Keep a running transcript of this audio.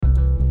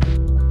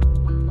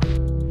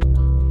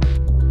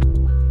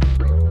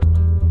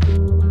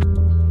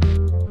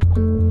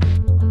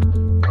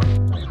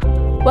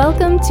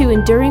Welcome to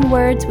Enduring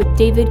Words with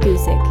David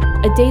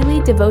Guzik, a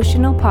daily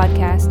devotional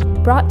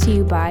podcast brought to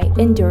you by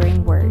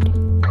Enduring Word.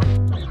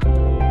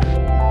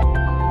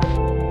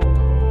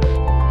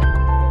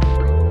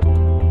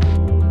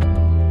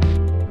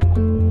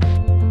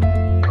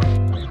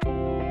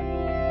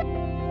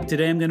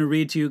 Today I'm going to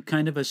read to you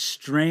kind of a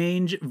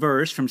strange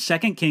verse from 2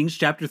 Kings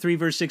chapter 3,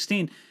 verse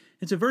 16.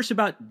 It's a verse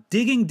about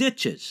digging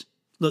ditches.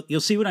 Look,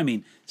 you'll see what I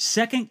mean.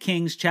 2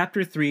 Kings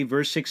chapter 3,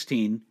 verse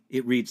 16,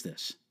 it reads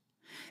this.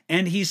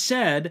 And he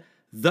said,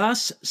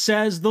 "Thus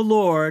says the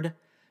Lord,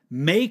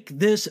 make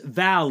this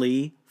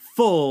valley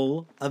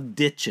full of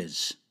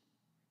ditches."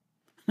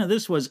 Now,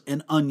 this was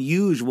an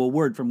unusual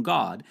word from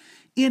God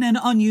in an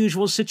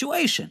unusual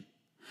situation.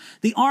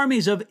 The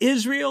armies of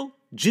Israel,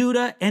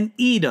 Judah, and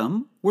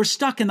Edom were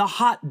stuck in the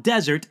hot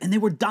desert and they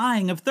were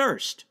dying of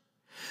thirst.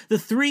 The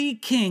three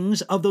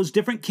kings of those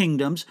different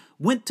kingdoms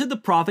went to the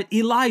prophet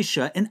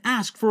Elisha and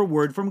asked for a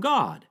word from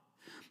God.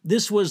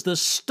 This was the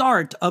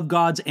start of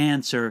God's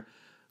answer: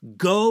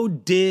 go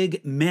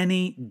dig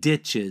many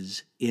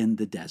ditches in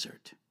the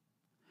desert.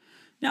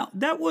 Now,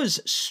 that was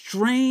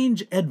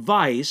strange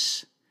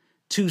advice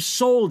to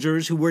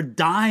soldiers who were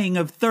dying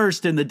of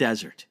thirst in the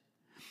desert.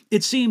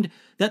 It seemed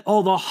that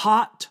all the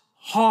hot,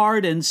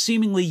 hard, and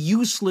seemingly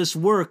useless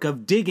work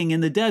of digging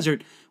in the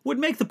desert would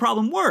make the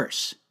problem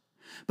worse.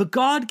 But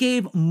God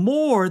gave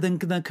more than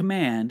the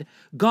command.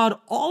 God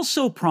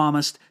also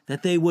promised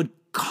that they would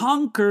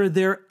conquer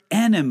their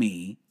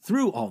enemy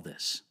through all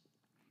this.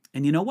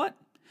 And you know what?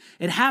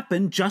 It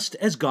happened just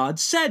as God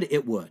said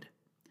it would.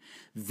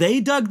 They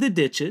dug the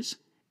ditches,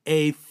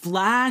 a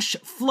flash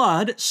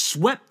flood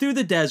swept through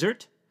the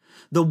desert,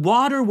 the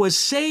water was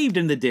saved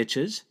in the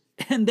ditches,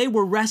 and they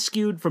were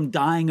rescued from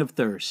dying of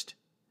thirst.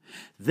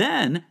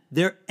 Then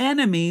their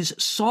enemies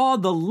saw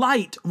the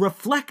light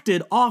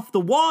reflected off the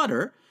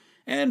water,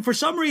 and for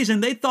some reason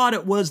they thought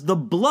it was the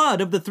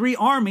blood of the three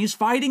armies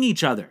fighting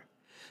each other.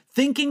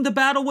 Thinking the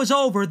battle was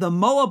over, the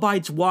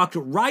Moabites walked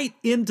right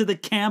into the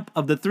camp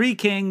of the three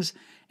kings,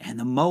 and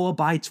the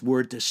Moabites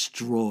were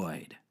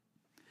destroyed.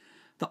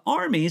 The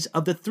armies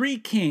of the three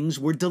kings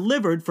were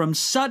delivered from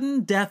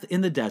sudden death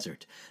in the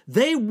desert.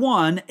 They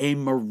won a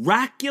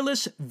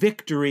miraculous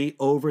victory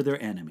over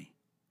their enemy,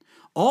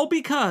 all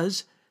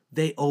because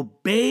they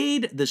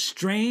obeyed the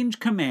strange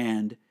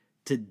command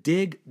to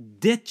dig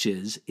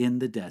ditches in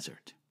the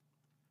desert.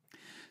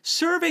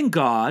 Serving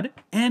God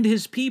and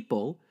His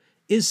people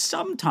is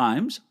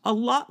sometimes a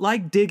lot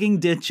like digging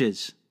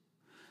ditches.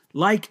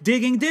 Like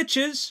digging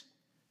ditches,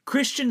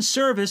 Christian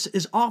service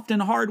is often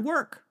hard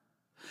work.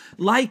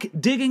 Like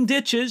digging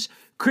ditches,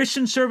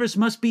 Christian service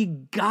must be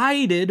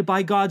guided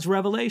by God's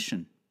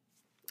revelation.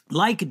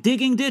 Like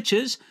digging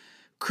ditches,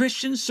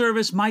 Christian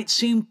service might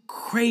seem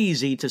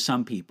crazy to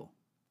some people.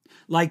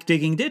 Like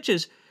digging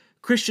ditches,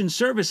 Christian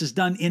service is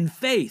done in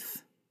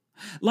faith.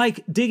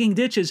 Like digging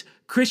ditches,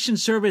 Christian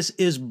service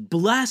is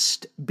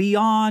blessed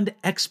beyond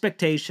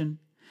expectation.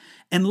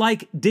 And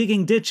like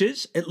digging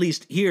ditches, at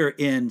least here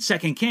in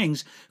 2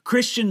 Kings,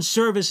 Christian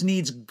service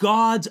needs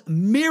God's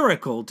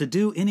miracle to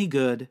do any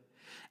good.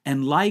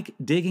 And like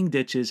digging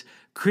ditches,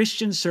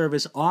 Christian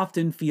service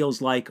often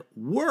feels like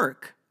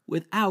work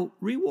without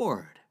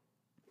reward.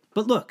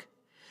 But look,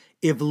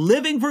 if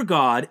living for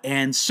God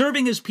and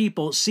serving His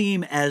people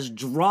seem as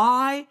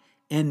dry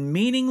and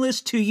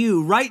meaningless to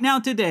you right now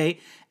today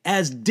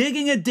as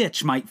digging a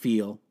ditch might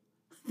feel,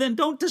 then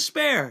don't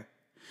despair.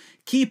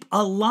 Keep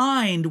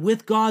aligned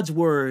with God's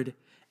word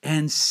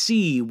and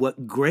see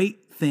what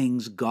great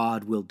things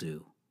God will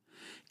do.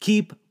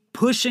 Keep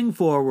pushing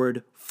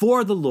forward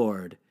for the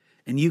Lord,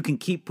 and you can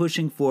keep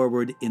pushing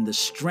forward in the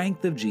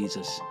strength of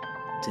Jesus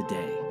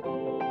today.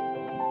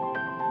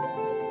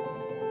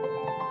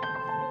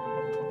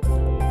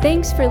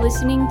 Thanks for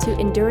listening to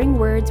Enduring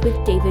Words with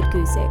David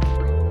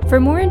Guzik. For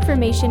more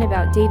information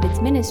about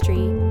David's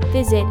ministry,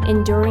 visit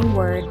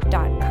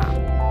enduringword.com.